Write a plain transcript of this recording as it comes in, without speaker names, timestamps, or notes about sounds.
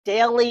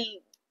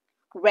daily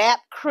rap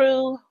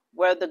crew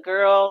where the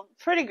girl,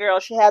 pretty girl,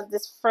 she has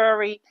this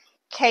furry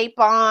cape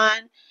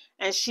on,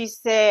 and she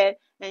said,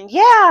 and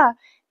yeah,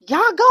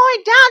 y'all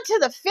going down to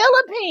the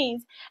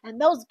Philippines, and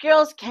those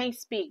girls can't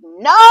speak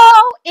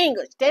no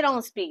English. They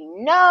don't speak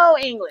no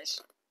English.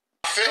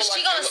 Cause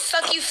she gonna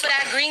suck you for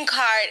that green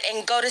card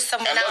and go to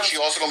someone else. She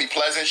also gonna be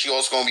pleasant. She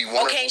also gonna be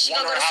wonderful. Okay, she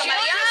gonna go to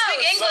somebody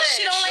else. English.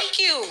 She don't like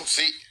you.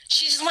 See,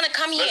 she just wanna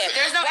come here.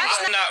 There's no.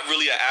 I'm not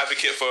really an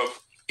advocate for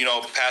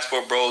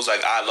passport bros.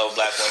 Like, I love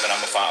black women.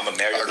 I'm a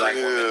married black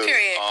woman.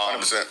 Period.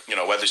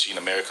 100%. Whether she in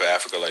America or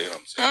Africa, like, you know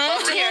what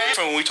I'm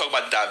saying. When we talk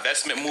about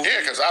divestment movement,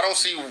 yeah, because I don't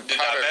see the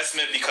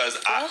divestment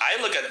because I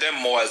look at them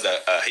more as a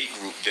hate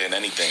group than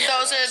anything.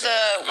 Those are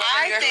the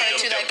women you're referring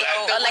to that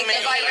go like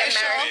the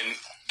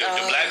biracial. The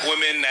black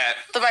women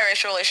that the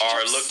biracial relationships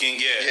are looking,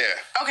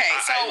 Okay,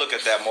 so I look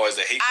at that more as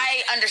a hate.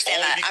 I understand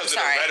only that. because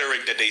I'm sorry. of the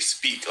rhetoric that they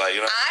speak, like,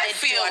 I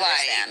feel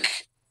like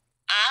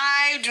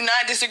I do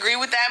not disagree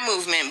with that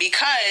movement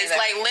because,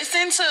 like,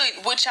 listen to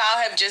what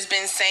y'all have just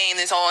been saying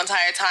this whole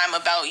entire time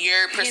about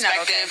your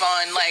perspective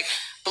on like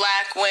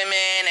black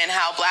women and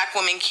how black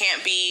women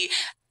can't be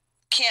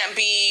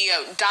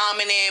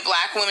dominant.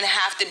 Black women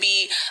have to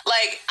be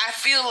like. I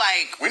feel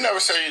like we never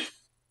say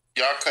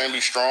y'all can't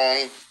be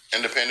strong,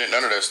 independent,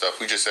 none of that stuff.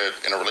 We just said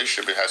in a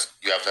relationship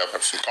you have to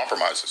have some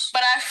compromises.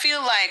 But I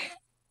feel like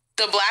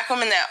the black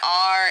women that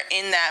are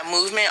in that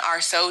movement are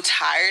so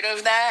tired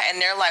of that,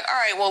 and they're like, all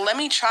right, well, let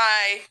me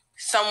try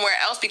somewhere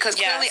else because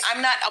clearly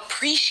I'm not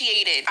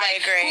appreciated. I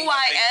agree.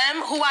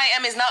 Who I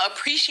am is not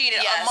appreciated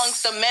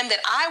amongst the men that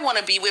I want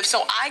to be with.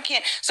 So I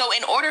can't. So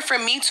in order for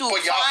me to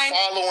but y'all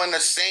following the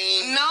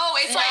same. No,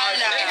 it's like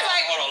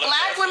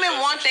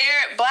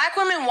black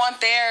women want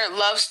their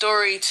love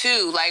story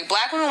too. Like,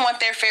 black women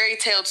want their fairy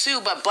tale too.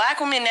 But black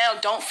women now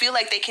don't feel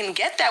like they can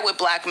get that with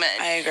black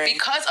men. I agree.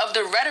 Because of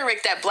the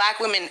rhetoric that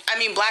black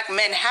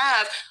men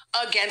have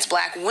against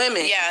black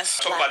women. Yes.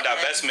 Talk about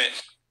divestment.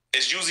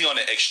 It's usually on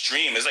the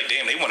extreme. It's like,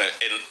 damn, they want to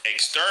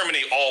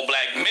exterminate all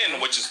black men,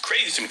 which is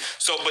crazy to me.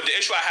 So, but the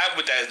issue I have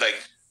with that is, like,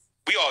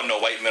 we all know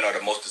white men are the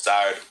most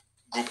desired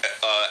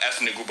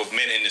ethnic group of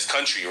men in this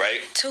country,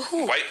 right? To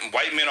who?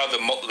 White men are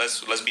the most.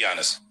 Let's be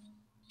honest.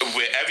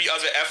 With every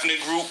other ethnic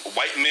group,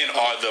 white men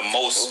are the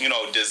most,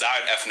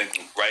 desired ethnic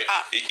group, right?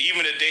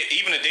 Even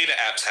the data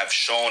apps have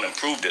shown and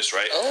proved this,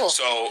 right?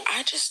 So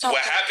I just don't.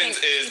 What happens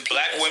is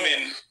black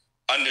women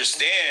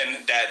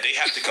understand that they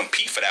have to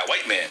compete for that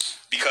white man,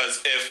 because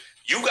if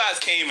you guys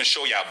can't even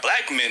show y'all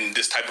black men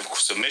this type of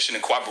submission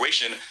and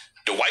cooperation,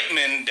 the white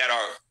men that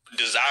are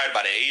desired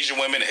by the Asian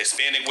women, the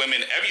Hispanic women,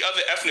 every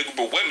other ethnic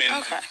group of women,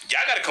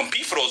 y'all gotta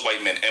compete for those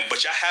white men.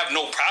 But y'all have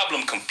no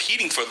problem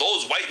competing for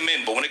those white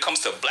men. But when it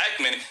comes to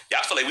black men,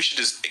 y'all feel like we should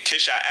just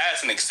kiss our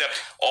ass and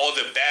accept all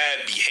the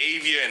bad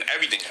behavior and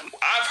everything.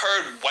 I've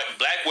heard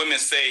black women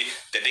say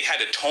that they had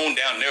to tone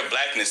down their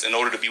blackness in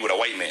order to be with a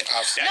white man.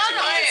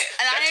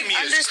 That to me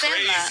is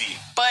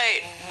crazy. But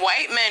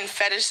white men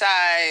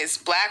fetishize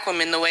black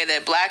women the way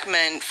that black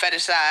men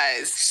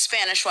fetishize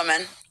Spanish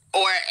women.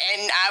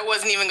 And I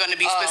wasn't even going to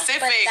be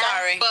specific,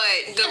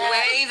 but the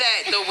way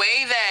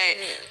that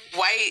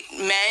white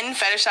men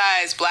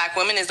fetishize black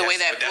women is the way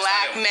that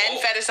black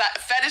men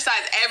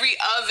fetishize every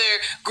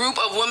other group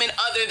of women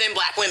other than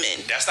black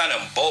women. That's not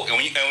in bulk. And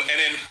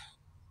then,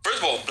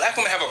 first of all, black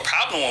women have a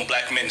problem when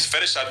black men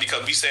fetishize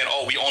because we saying,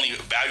 we only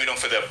value them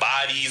for their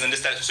bodies and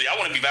this, that. So y'all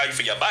want to be valued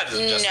for your bodies?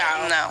 No. So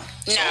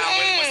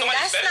when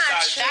that's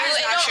not true.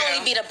 It don't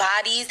only be the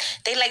bodies.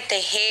 They like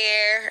the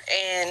hair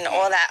and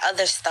all that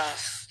other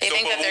stuff. They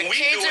think that their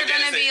kids are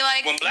going to be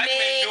like when black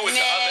men do it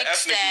to other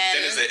ethnic groups,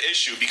 then it's an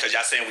issue because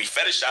y'all saying we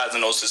fetishizing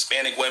those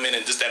Hispanic women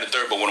and this, that, and the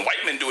third. But when white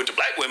men do it to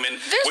black women,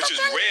 which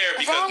is rare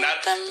because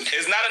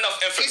it's not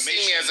enough information.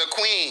 He see me as a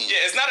queen.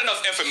 Yeah, it's not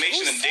enough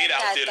information and data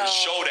out there to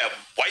show that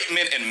white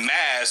men in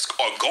masks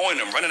are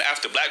going and running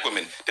after black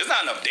women. There's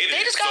not enough data.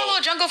 They just got a little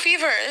jungle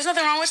fever. There's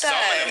nothing wrong with that.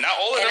 Some of them, not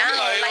all of them. I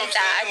don't like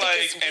that. I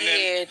think it's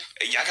weird.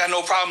 Y'all got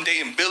no problem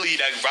dating Billy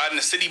that riding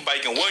a city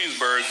bike in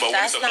Williamsburg, but when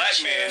it's a black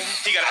man,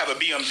 he gotta have a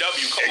BMW.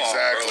 Come on,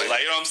 bro.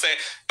 Like, you know what I'm saying?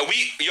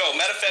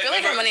 Matter of fact, we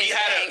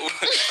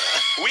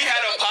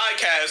had a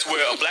podcast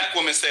where a black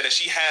woman said that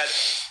she had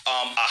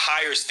a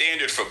higher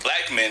standard for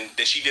black men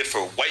than she did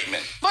for white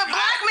men. But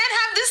black men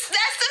have this.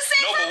 That's the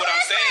same. No, but what I'm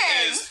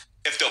saying is,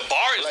 if the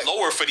bar is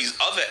lower for these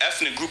other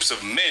ethnic groups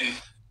of men,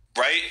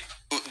 right?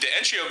 The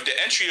entry of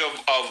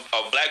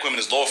black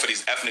women is lower for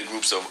these ethnic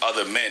groups of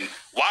other men.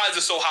 Why is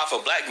it so high for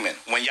black men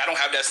when y'all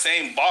don't have that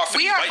same bar for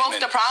these white men? We are both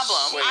the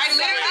problem. I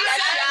literally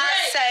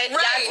said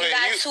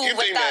you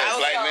think that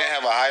black men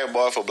have a higher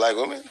bar for black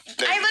women?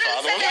 I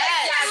literally said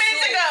that 5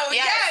 minutes ago.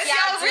 Yes,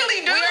 y'all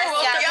really do.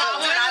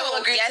 I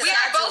will agree. We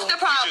are both the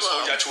problem. We just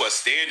hold y'all to a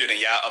standard and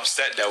y'all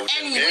upset that. And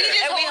we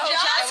just hold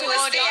y'all to a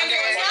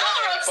standard.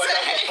 But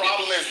the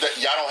problem is that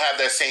y'all don't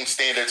have that same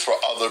standards for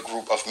other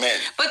group of men.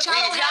 But y'all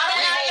don't have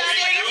that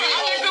standard for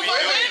other group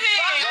of women.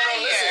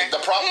 Listen,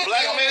 the problem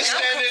black men's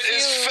standard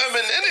is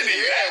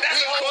femininity.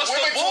 That's across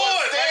the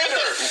board.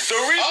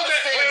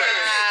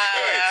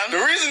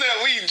 The reason that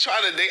we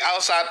trying to date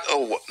outside.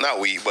 Oh, not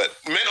we, but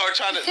men are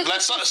trying to.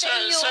 Like certain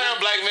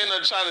black men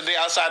are trying to date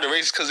outside the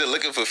race because they're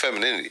looking for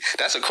femininity.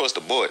 That's across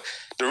the board.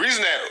 The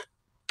reason that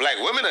black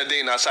women are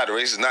dating outside the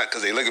race is not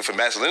because they're looking for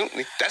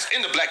masculinity. That's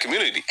in the black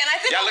community. And I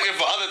think y'all looking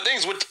for other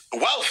things with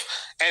wealth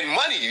and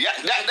money.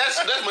 That's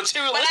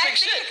materialistic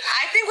shit.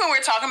 I think when we're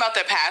talking about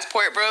the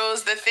passport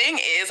bros, the thing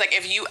is, like,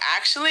 if you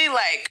actually,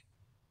 like,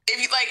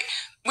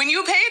 when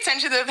you pay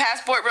attention to the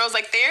passport bros,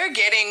 like, they're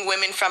getting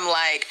women from,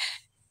 like,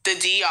 the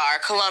DR,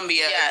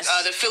 Colombia,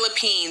 the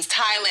Philippines,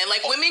 Thailand,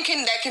 like women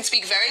that can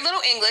speak very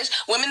little English,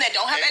 women that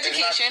don't have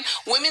education,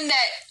 women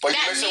that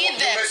need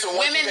them.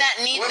 Women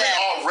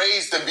are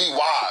raised to be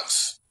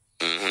wives.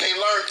 Mm-hmm. They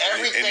learn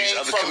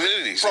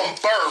everything from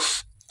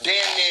birth,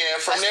 damn near,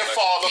 from their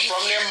father,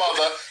 from their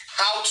mother,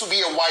 how to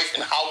be a wife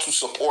and how to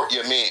support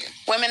your man.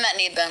 Women that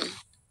need them.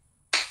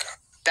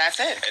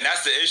 That's it. And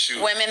that's the issue.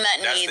 Women that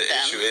need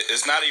them. Issue.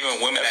 It's not even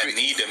women that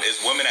need them.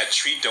 It's women that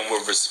treat them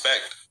with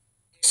respect.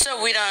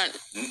 So we don't.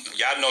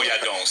 Y'all know y'all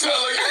don't. So.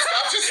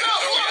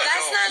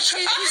 That's not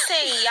true. You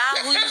say y'all,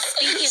 who you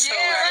speaking to?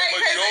 Majority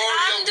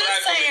of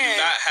black women do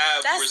not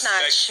have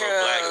respect for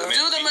black men.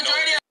 Do the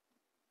majority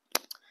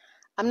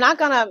I'm not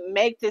going to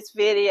make this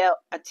video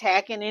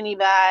attacking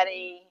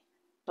anybody,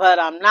 but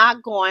I'm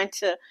not going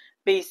to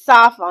be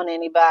soft on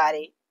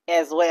anybody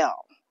as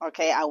well.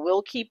 Okay, I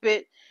will keep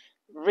it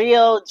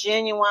real,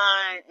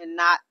 genuine, and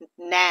not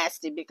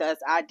nasty because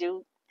I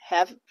do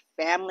have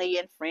family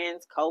and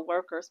friends,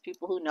 co-workers,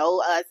 people who know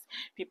us,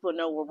 people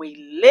know where we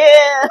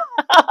live.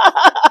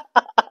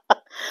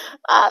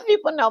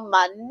 People know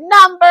my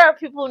number.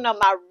 People know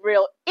my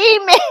real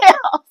email.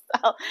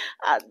 So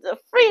the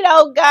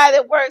Frito guy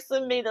that works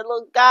with me, the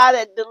little guy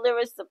that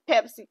delivers the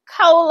Pepsi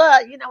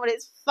Cola, you know, with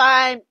his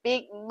fine,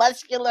 big,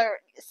 muscular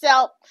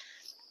self.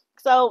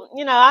 So,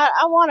 you know,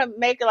 I want to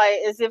make it like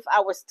as if I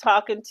was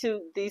talking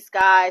to these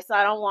guys. So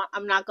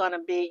I'm not going to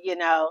be, you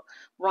know,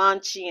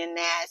 raunchy and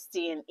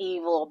nasty and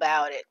evil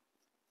about it.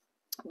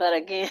 But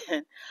again,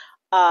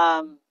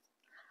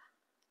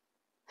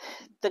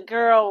 the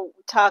girl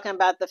talking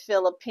about the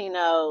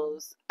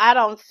Filipinos, I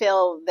don't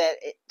feel that,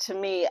 to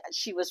me,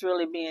 she was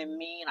really being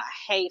mean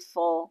or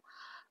hateful.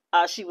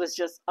 She was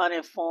just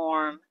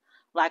uninformed,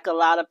 like a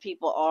lot of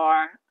people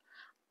are.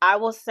 I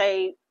will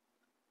say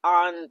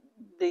on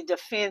the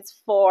defense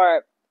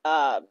for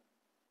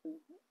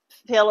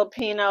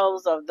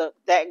Filipinos of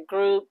that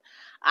group,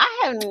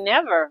 I have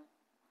never,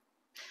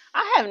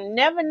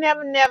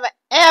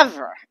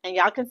 ever, and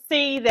y'all can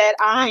see that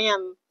I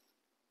am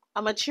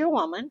a mature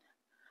woman.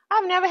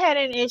 I've never had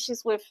any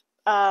issues with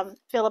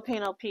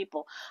Filipino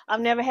people.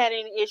 I've never had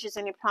any issues,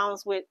 any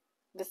problems with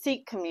the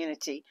Sikh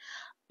community.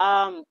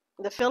 The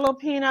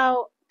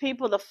Filipino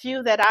people, the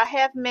few that I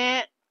have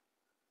met,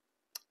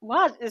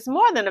 well, it's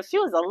more than a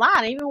few, it's a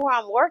lot. Even where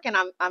I'm working,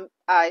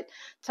 I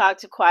talk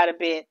to quite a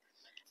bit.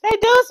 They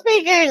do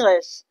speak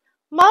English.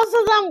 Most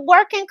of them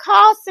work in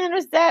call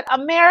centers that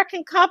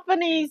American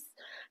companies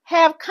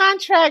have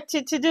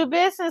contracted to do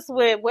business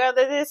with,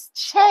 whether it's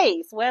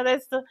Chase, whether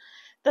it's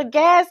the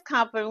gas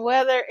company,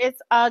 whether it's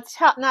not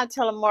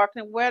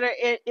telemarketing, whether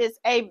it is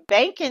a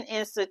banking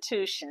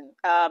institution,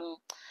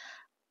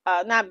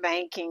 not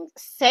banking,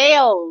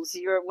 sales.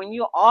 When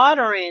you're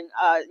ordering,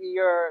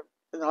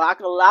 like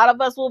a lot of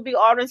us will be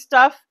ordering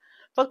stuff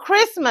for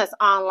Christmas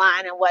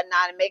online and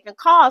whatnot and making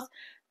calls.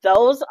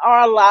 Those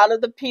are a lot of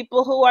the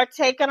people who are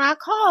taking our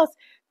calls.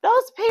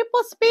 Those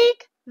people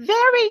speak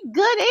very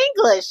good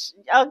English,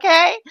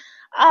 okay?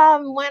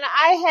 When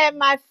I had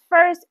my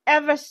first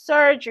ever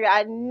surgery,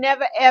 I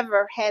never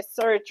ever had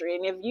surgery.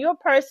 And if you're a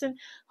person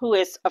who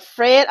is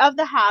afraid of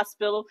the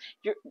hospital,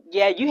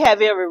 you have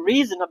every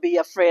reason to be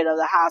afraid of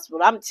the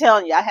hospital. I'm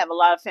telling you, I have a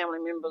lot of family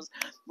members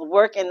who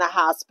work in the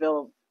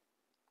hospital.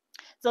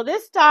 So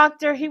this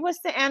doctor, he was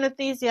the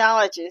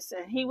anesthesiologist,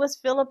 and he was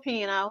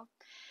Filipino,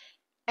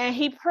 and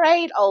he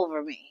prayed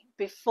over me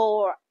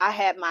before I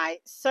had my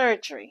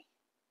surgery.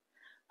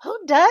 Who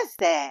does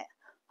that?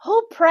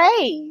 Who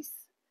prays?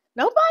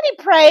 Nobody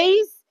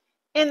prays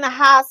in the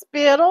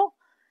hospital.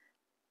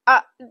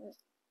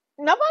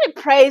 Nobody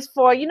prays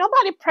for you.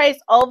 Nobody prays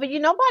over you.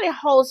 Nobody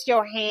holds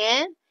your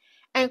hand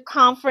and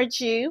comforts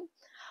you.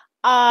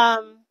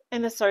 And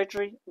the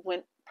surgery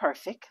went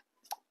perfect.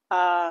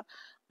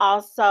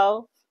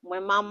 Also,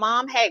 when my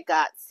mom had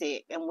got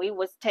sick and we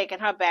was taking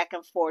her back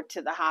and forth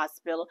to the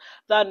hospital,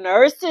 the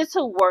nurses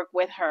who worked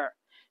with her,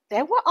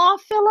 they were all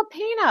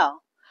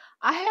Filipino.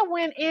 I had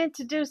went in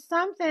to do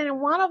something,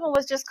 and one of them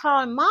was just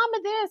calling Mama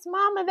this,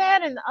 Mama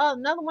that, and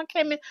another one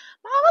came in.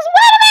 Mama,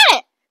 wait a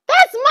minute,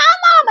 that's my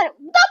mama.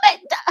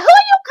 Who are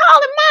you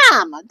calling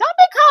Mama? Don't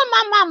be calling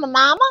my mama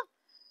Mama.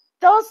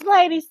 Those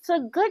ladies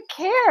took good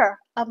care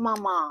of my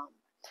mom.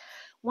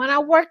 When I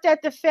worked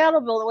at the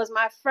Federal, it was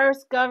my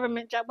first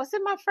government job. Was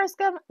it my first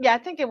government? Yeah, I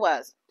think it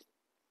was.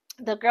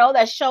 The girl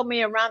that showed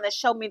me around, that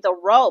showed me the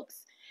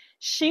ropes,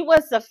 She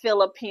was a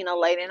Filipino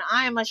lady, and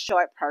I am a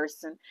short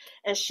person.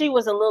 And she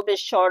was a little bit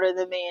shorter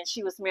than me, and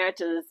she was married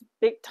to this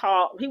big,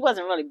 tall, he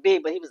wasn't really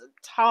big, but he was a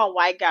tall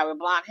white guy with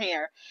blonde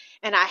hair.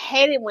 And I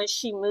hated when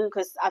she moved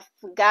because I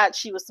forgot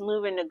she was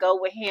moving to go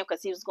with him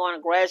because he was going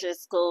to graduate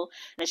school,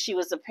 and she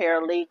was a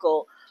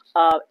paralegal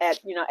at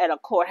a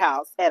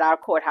courthouse, at our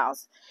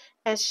courthouse.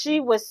 And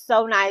she was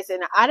so nice,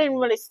 and I didn't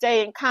really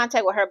stay in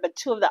contact with her, but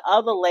two of the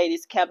other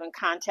ladies kept in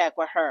contact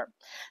with her.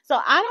 So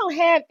I don't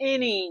have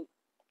any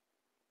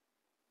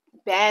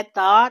bad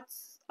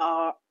thoughts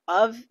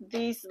of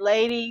these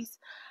ladies.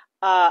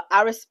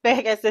 I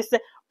respect, as they say,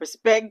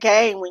 respect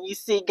game when you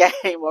see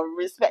game, or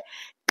respect.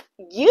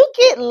 You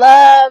get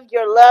love,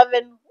 you're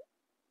loving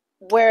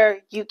where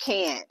you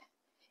can.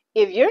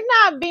 If you're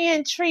not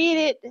being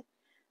treated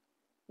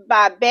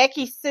by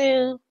Becky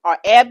Sue or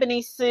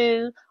Ebony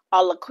Sue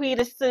or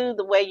Laquita Sue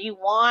the way you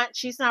want,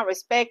 she's not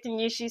respecting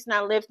you, she's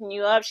not lifting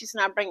you up, she's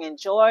not bringing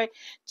joy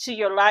to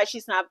your life,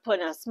 she's not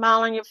putting a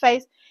smile on your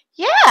face,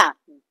 yeah,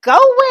 go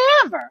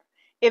wherever.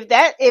 If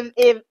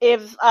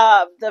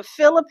the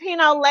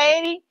Filipino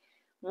lady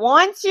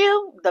wants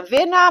you, the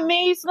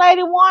Vietnamese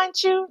lady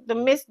wants you, the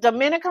Miss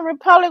Dominican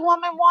Republic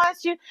woman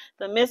wants you,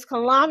 the Miss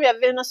Colombia,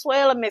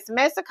 Venezuela, Miss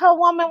Mexico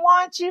woman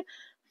wants you,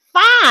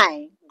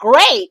 fine,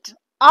 great,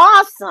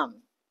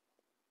 awesome.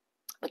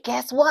 But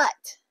guess what?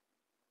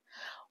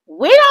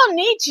 We don't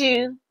need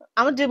you.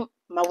 I'm going to do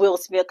my Will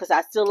Smith because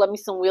I still love me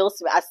some Will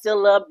Smith. I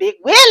still love Big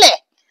Willie.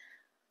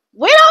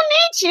 We don't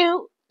need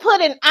you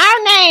putting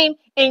our name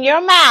in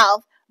your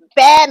mouth,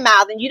 bad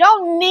mouth. And you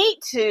don't need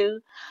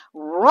to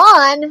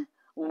run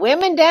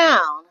women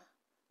down,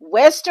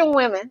 Western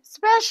women,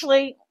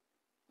 especially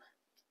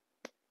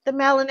the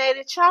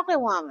melanated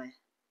chocolate woman.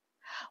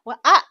 Well,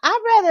 I'd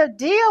rather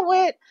deal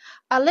with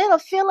a little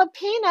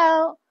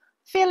Filipina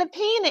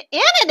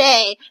any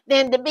day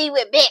than to be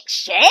with Big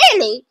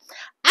Shirley.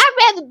 I'd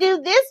rather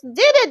do this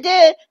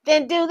da-da-da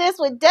than do this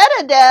with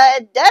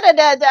da-da-da,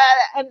 da-da-da-da.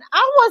 And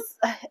I was,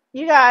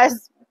 you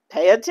guys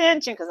pay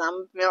attention because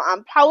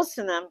I'm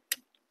posting them.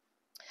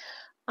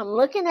 I'm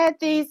looking at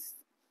these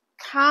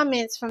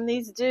comments from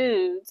these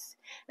dudes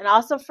and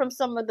also from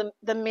some of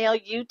the male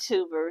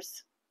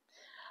YouTubers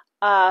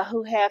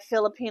who have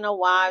Filipino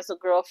wives or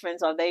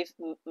girlfriends, or they've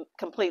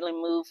completely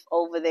moved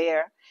over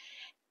there.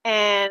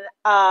 And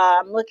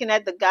I'm looking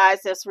at the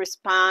guys that's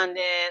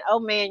responding. Oh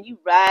man, you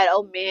right.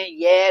 Oh man,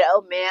 yeah.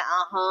 Oh man,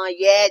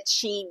 yeah,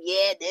 cheap,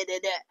 yeah, da da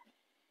da.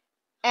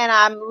 And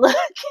I'm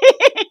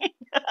looking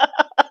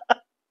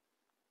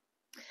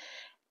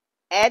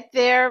at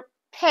their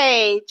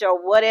page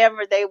or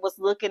whatever they was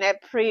looking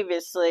at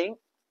previously.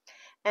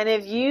 And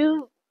if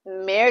you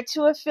married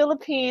to a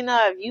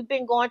Filipina, if you've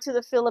been going to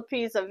the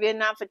Philippines or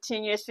Vietnam for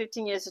 10 years,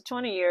 15 years, or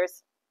 20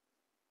 years,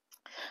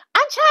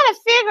 I'm trying to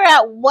figure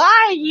out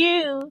why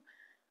you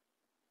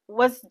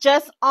was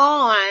just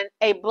on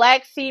a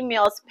black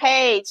female's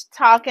page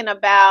talking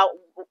about,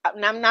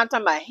 and I'm not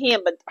talking about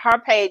him, but her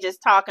page is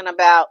talking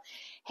about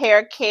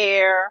hair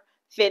care,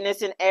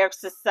 fitness and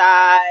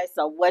exercise,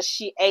 or what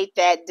she ate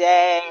that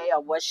day,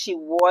 or what she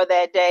wore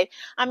that day.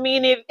 I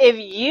mean, if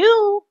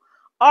you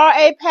are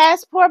a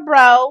passport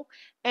bro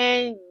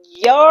and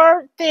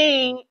your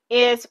thing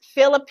is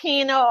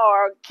Filipino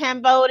or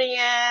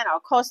Cambodian or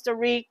Costa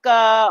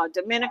Rica or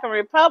Dominican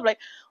Republic,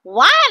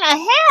 why in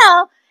the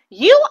hell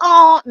you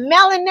on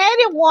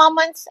Melanated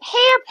Woman's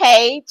hair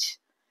page,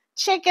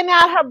 checking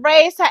out her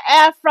braids, her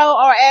afro,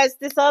 or as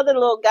this other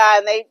little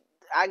guy,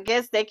 I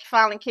guess they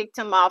finally kicked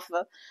him off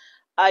of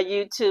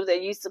YouTube.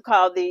 They used to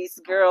call these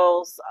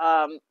girls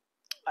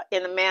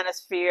in the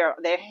manosphere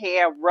their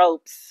hair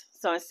ropes.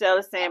 So instead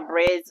of saying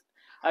braids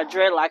or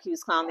dreadlock, he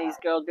was calling these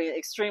girls being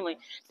extremely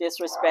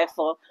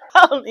disrespectful,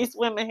 calling these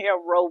women hair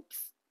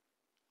ropes.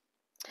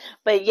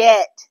 But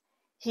yet,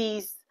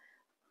 he's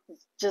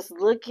just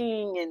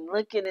looking and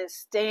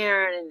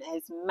staring, and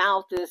his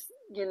mouth is,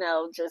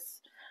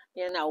 just,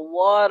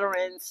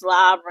 watering,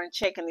 slobbering,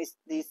 checking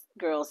these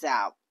girls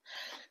out.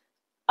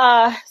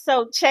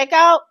 So check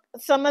out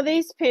some of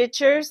these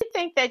pictures. I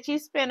think that you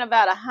spend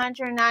about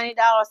 $190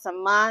 a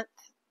month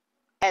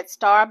at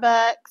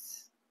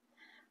Starbucks,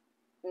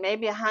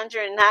 maybe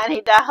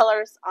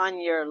 $190 on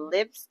your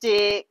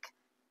lipstick,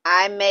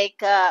 eye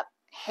makeup,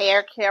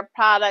 hair care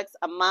products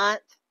a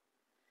month.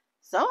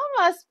 Some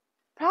of us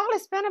probably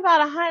spend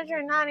about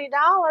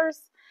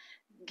 $190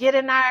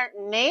 getting our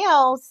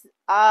nails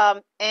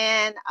and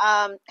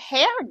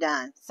hair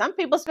done. Some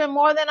people spend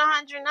more than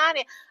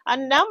 $190. I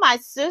know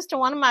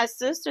one of my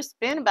sisters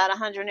spent about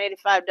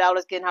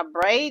 $185 getting her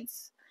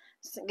braids,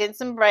 getting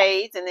some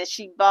braids, and then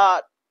she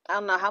bought, I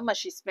don't know how much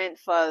she spent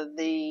for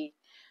the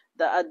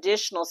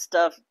additional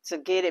stuff to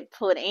get it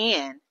put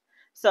in.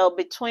 So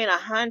between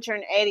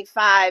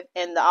 $185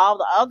 and all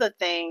the other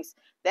things,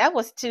 that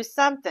was $2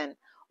 something.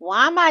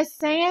 Why am I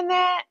saying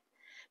that?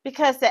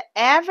 Because the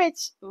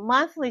average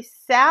monthly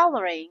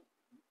salary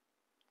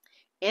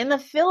in the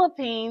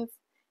Philippines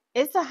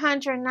it's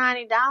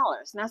 $190.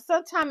 Now,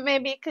 sometimes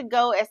maybe it could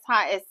go as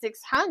high as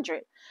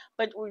 $600,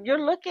 but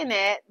you're looking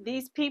at,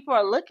 these people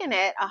are looking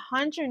at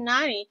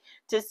 $190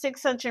 to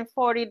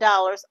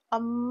 $640 a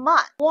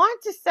month. I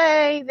want to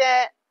say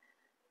that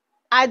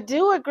I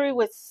do agree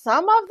with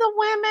some of the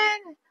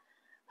women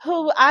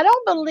who I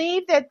don't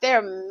believe that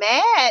they're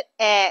mad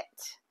at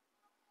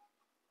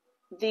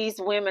these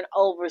women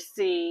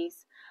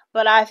overseas,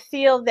 but I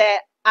feel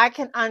that I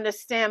can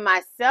understand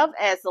myself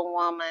as a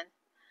woman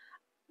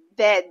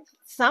that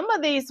some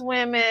of these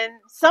women,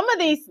 some of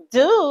these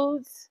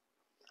dudes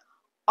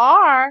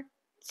are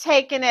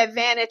taking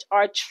advantage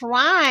or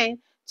trying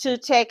to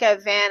take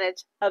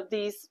advantage of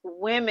these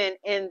women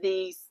in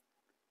these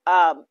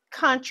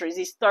countries,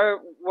 these third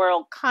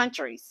world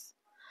countries.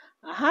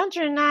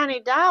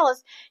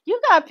 $190.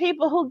 You got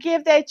people who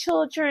give their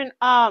children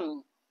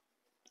an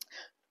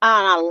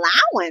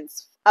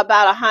allowance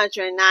about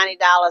 $190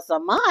 a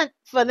month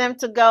for them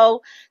to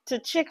go to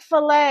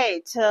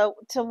Chick-fil-A, to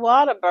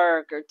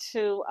Whataburger,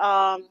 to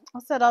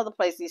what's that other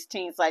place these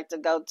teens like to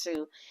go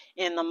to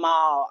in the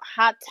mall,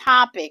 Hot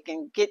Topic,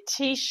 and get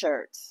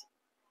t-shirts.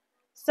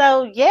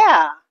 So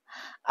yeah,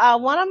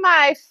 one of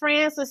my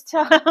friends was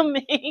telling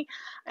me,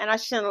 and I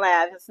shouldn't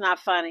laugh, it's not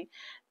funny,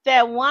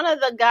 that one of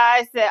the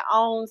guys that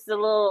owns the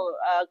little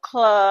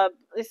club,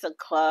 it's a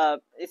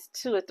club, it's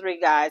 2 or 3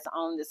 guys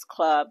own this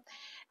club,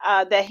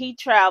 that he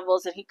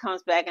travels and he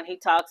comes back and he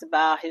talks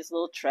about his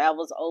little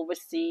travels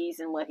overseas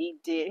and what he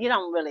did. He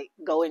don't really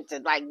go into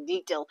like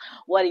detail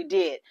what he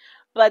did.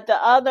 But the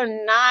other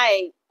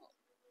night,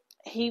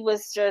 he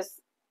was just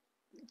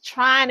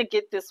trying to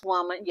get this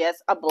woman,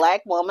 yes, a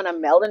black woman, a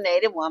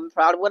melanated woman,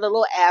 probably with a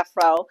little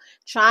afro,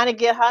 trying to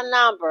get her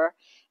number.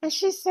 And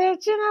she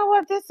said, you know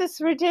what, this is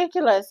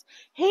ridiculous.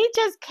 He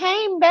just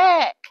came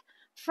back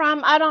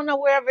from, I don't know,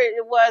 wherever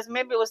it was,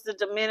 maybe it was the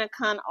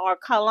Dominican or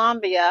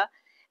Colombia.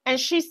 And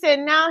she said,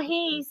 now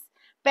he's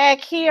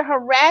back here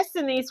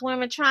harassing these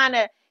women, trying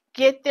to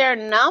get their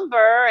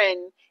number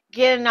and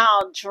getting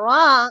all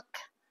drunk.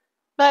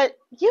 But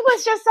you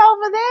was just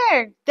over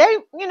there. They,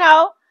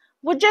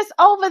 were just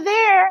over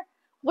there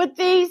with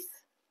these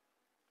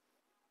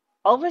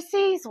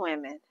overseas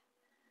women.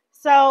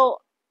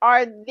 So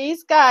are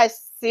these guys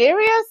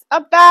serious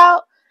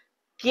about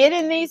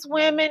getting these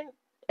women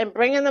and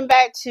bringing them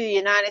back to the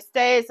United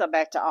States or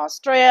back to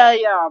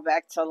Australia or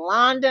back to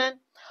London?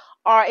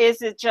 Or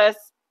is it just,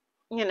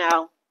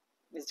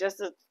 it's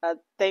just a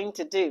thing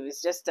to do.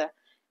 It's just to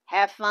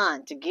have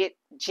fun, to get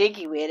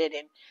jiggy with it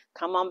and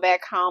come on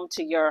back home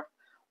to your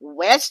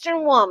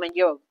Western woman,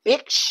 your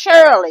big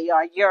Shirley,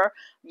 or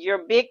your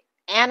big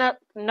Anna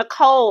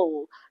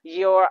Nicole,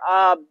 your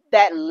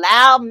that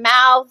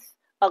loudmouth,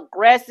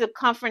 aggressive,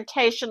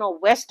 confrontational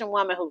Western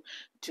woman who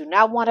do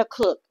not want to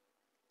cook,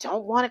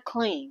 don't want to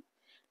clean,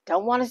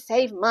 don't want to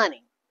save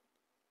money,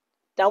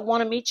 don't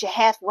want to meet you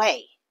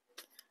halfway.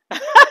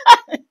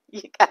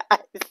 You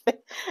guys,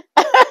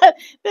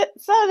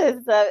 so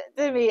this stuff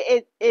to me,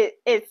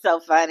 it's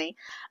so funny.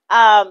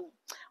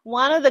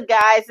 One of the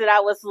guys that I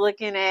was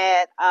looking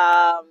at,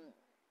 I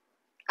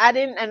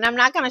didn't, and I'm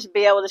not going to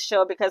be able to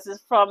show it because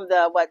it's from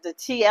the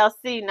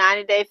TLC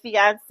 90 Day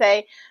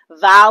Fiance,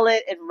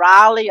 Violet and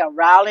Raleigh, or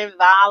Raleigh and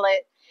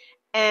Violet.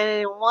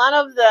 And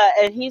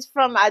and he's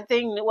from, I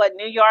think,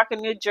 New York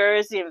and New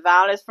Jersey, and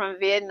Violet's from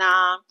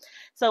Vietnam.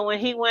 So when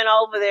he went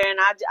over there, and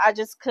I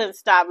just couldn't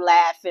stop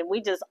laughing.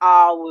 We just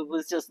all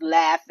was just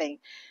laughing.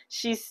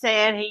 She's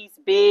saying he's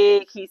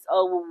big, he's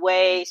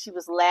overweight. She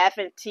was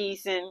laughing,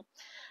 teasing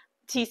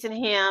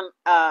him,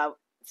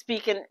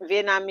 speaking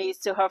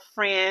Vietnamese to her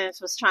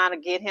friends, was trying to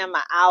get him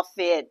an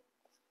outfit.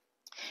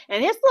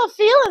 And his little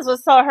feelings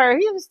was so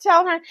hurt. He was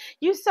telling her,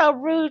 you so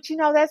rude.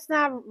 That's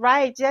not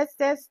right.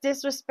 That's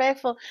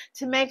disrespectful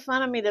to make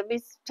fun of me, to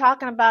be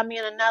talking about me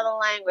in another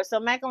language.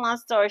 So make a long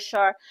story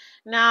short,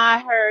 now I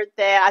heard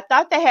that, I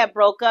thought they had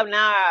broke up.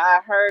 Now I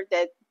heard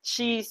that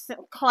she's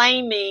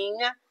claiming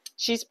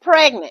she's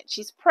pregnant.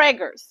 She's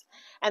preggers.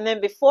 And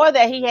then before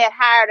that, he had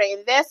hired an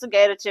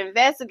investigator to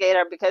investigate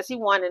her because he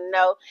wanted to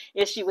know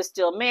if she was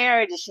still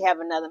married. Did she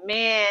have another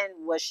man?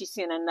 Was she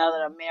seeing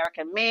another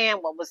American man?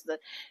 What was the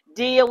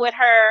deal with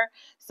her?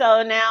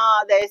 So now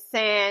they're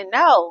saying,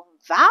 no,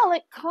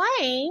 Violet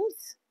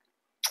claims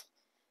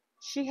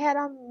she had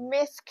a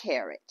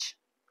miscarriage.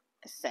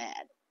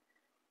 Sad.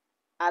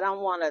 I don't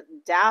want to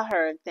doubt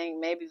her and think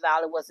maybe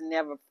Violet was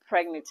never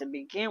pregnant to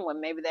begin with.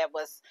 Maybe that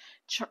was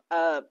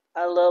a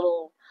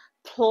little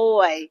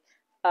ploy,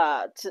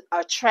 a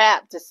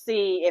trap to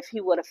see if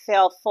he would have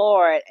fell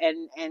for it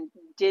and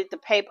did the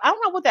paper. I don't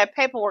know what that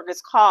paperwork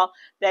is called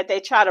that they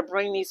try to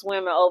bring these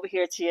women over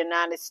here to the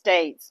United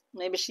States.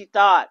 Maybe she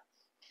thought.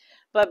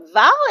 But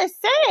Violet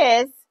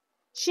says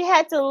she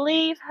had to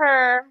leave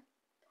her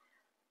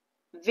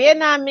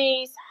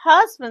Vietnamese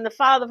husband, the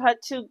father of her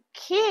 2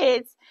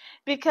 kids,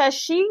 because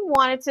she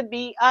wanted to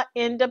be an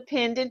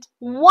independent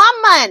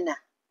woman.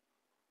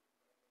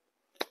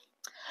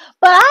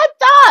 But I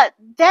thought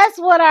that's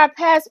what our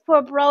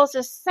passport bros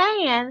are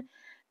saying,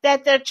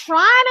 that they're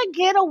trying to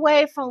get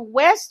away from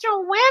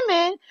Western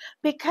women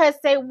because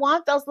they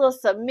want those little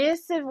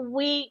submissive,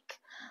 weak,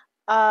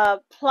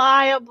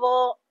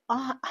 pliable,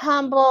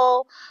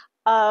 humble,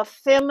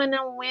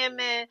 feminine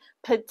women,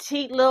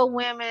 petite little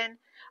women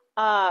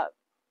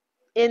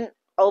in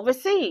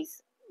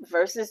overseas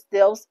versus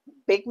those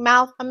big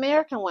mouth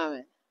American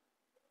women.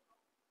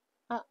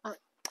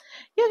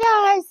 You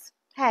guys,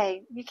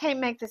 hey, you can't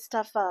make this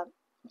stuff up.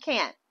 You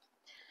can't.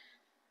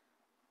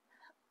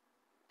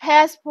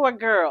 Passport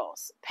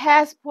girls,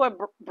 passport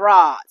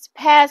broads,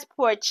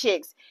 passport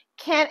chicks.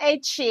 Can a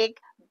chick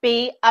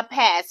be a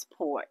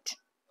passport?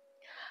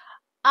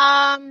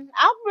 I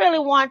really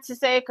want to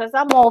say, because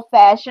I'm old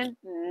fashioned,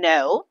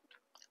 no.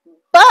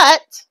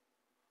 But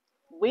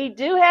we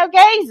do have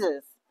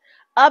gazes.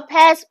 A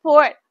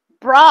passport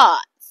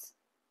broads.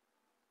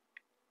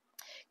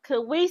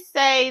 Could we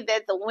say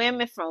that the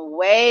women from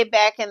way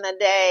back in the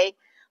day,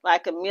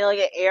 like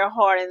Amelia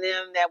Earhart and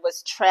them, that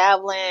was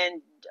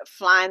traveling,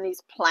 flying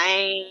these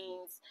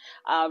planes,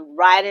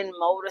 riding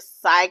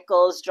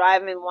motorcycles,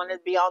 wanted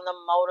to be on the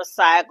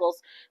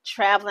motorcycles,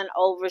 traveling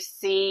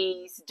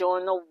overseas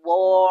during the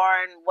war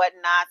and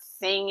whatnot,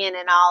 singing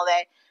and all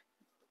that,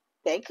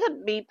 they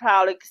could be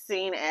probably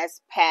seen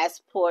as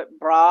passport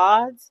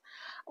broads.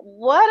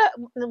 One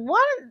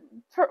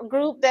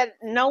group that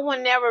no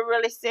one ever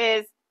really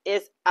says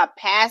is a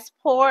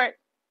passport,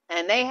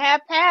 and they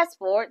have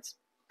passports,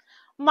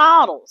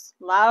 models.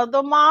 A lot of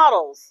the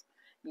models,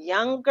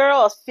 young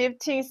girls,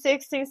 15,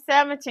 16,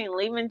 17,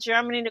 leaving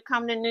Germany to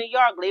come to New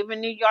York, leaving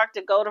New York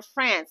to go to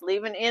France,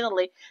 leaving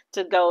Italy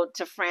to go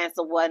to France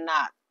or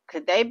whatnot.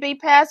 Could they be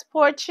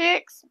passport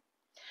chicks?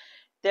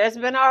 There's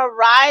been a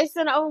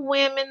rising of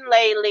women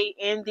lately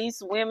in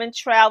these women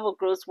travel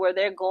groups where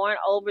they're going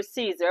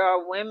overseas. There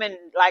are women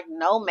like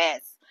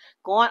nomads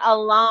going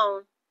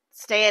alone,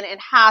 staying in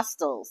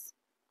hostels.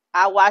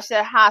 I watched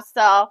that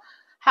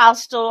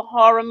hostel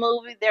horror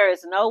movie. There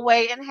is no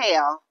way in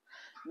hell,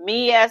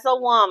 me as a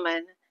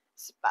woman,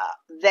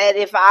 that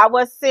if I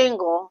was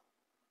single,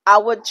 I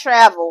would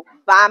travel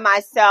by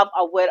myself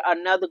or with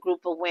another group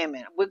of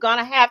women. We're going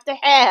to have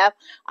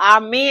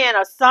our men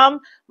or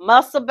some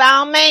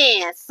muscle-bound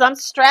man, some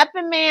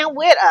strapping man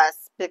with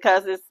us,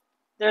 because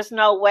there's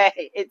no way.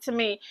 To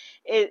me,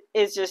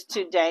 it's just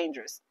too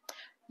dangerous.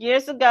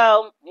 Years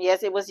ago,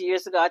 yes, it was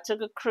years ago, I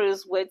took a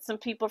cruise with some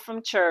people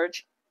from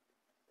church.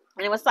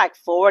 And it was like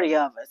 40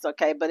 of us,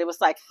 okay, but it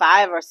was like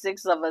 5 or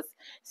 6 of us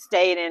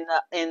stayed in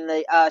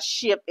the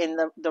ship, in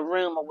the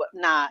room or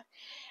whatnot.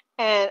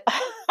 And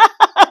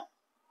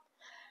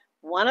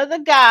one of the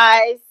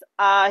guys,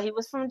 he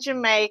was from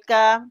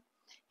Jamaica.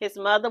 His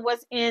mother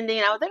was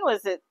Indian. I think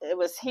it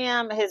was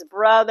him, his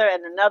brother,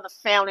 and another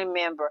family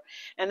member.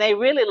 And they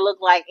really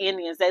looked like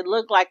Indians. They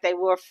looked like they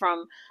were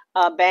from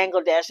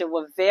Bangladesh. They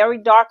were very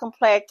dark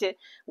complected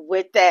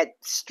with that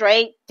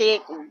straight,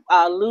 thick,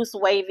 loose,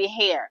 wavy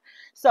hair.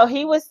 So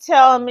he was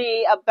telling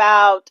me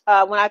about,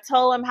 when I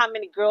told him how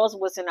many girls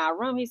was in our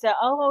room, he said,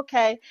 "Oh,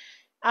 okay."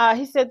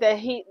 He said that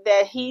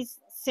he's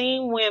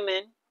seen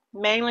women,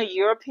 mainly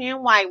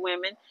European white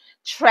women,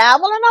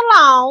 traveling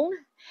alone,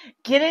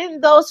 getting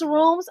in those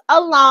rooms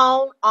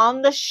alone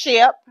on the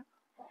ship,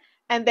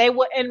 and they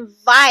would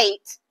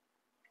invite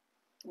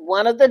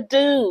one of the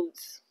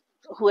dudes,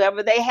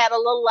 whoever they had a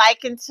little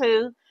liking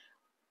to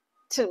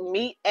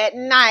meet at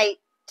night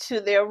to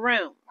their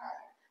room.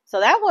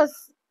 So that was,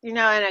 and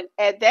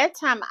at that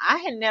time, I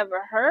had never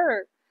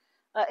heard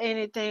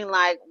anything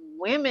like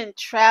women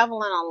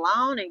traveling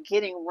alone and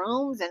getting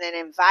rooms and then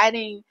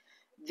inviting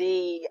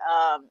the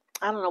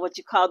I don't know what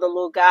you call the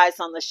little guys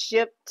on the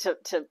ship to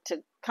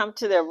come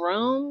to their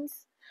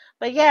rooms.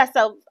 But yeah,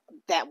 so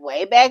that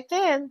way back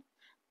then,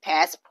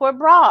 passport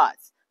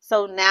broads.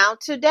 So now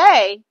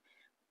today,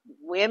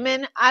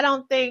 I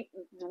don't think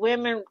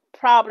women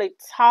probably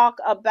talk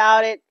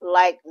about it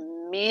like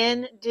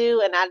men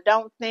do, and I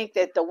don't think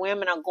that the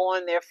women are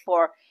going there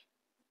for,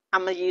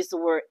 I'm going to use the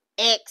word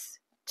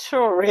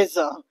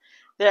tourism.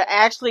 They're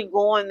actually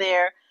going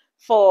there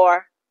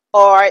for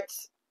art,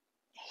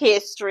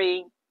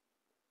 history,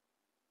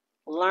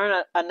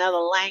 learn another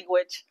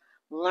language,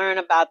 learn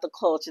about the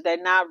culture. They're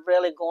not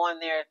really going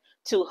there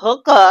to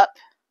hook up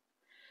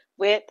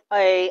with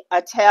a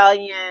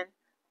Italian,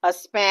 a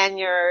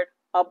Spaniard,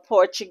 a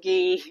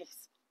Portuguese,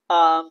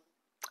 I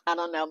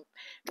don't know,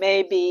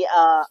 maybe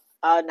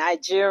a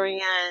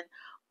Nigerian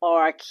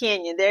or a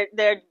Kenyan.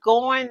 They're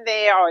going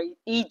there, or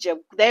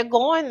Egypt. They're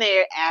going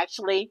there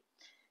actually.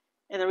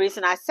 And the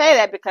reason I say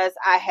that, because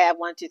I have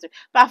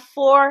about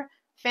 4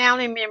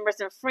 family members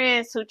and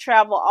friends who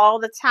travel all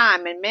the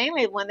time. And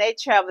mainly when they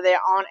travel, they're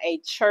on a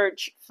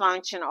church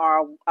function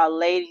or a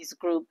ladies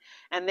group.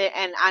 And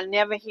I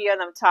never hear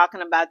them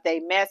talking about they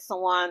met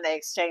someone, they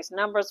exchanged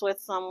numbers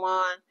with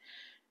someone.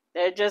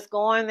 They're just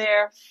going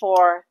there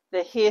for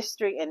the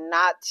history and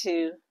not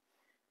to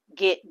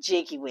get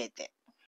jiggy with it.